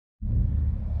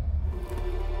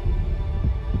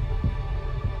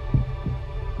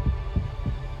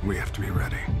We have to be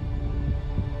ready.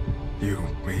 You,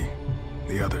 me,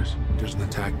 the others. There's an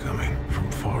attack coming from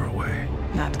far away.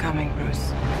 Not coming,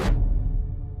 Bruce.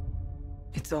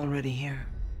 It's already here.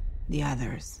 The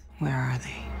others, where are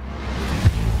they?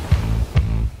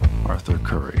 Arthur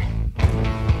Curry,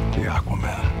 the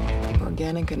Aquaman.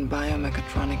 Organic and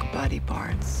biomechatronic body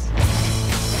parts.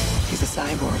 He's a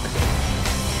cyborg.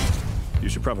 You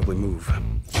should probably move.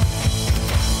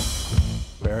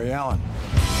 Barry Allen.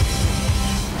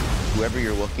 Whoever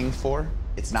you're looking for,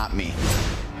 it's not me.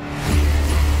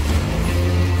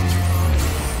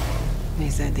 They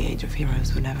said the age of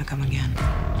heroes would never come again.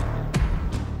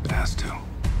 It has to.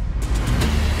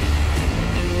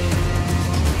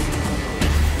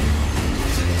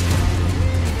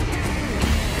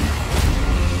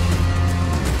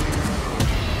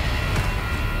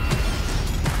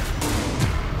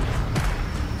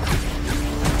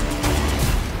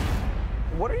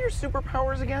 What are your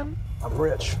superpowers again? I'm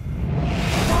rich.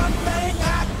 One thing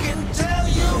I can tell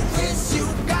you is you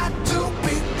got to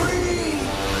be free.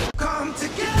 Come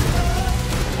together.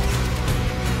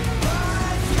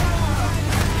 Right now.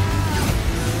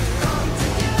 Come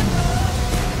together.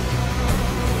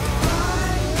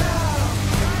 Right now.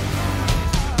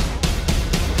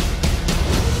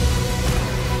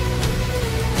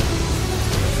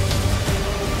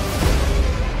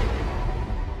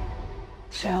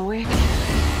 Shall we?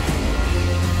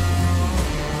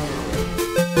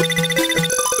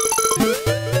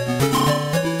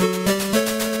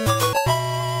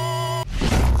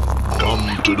 Come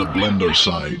to the Blender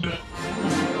side.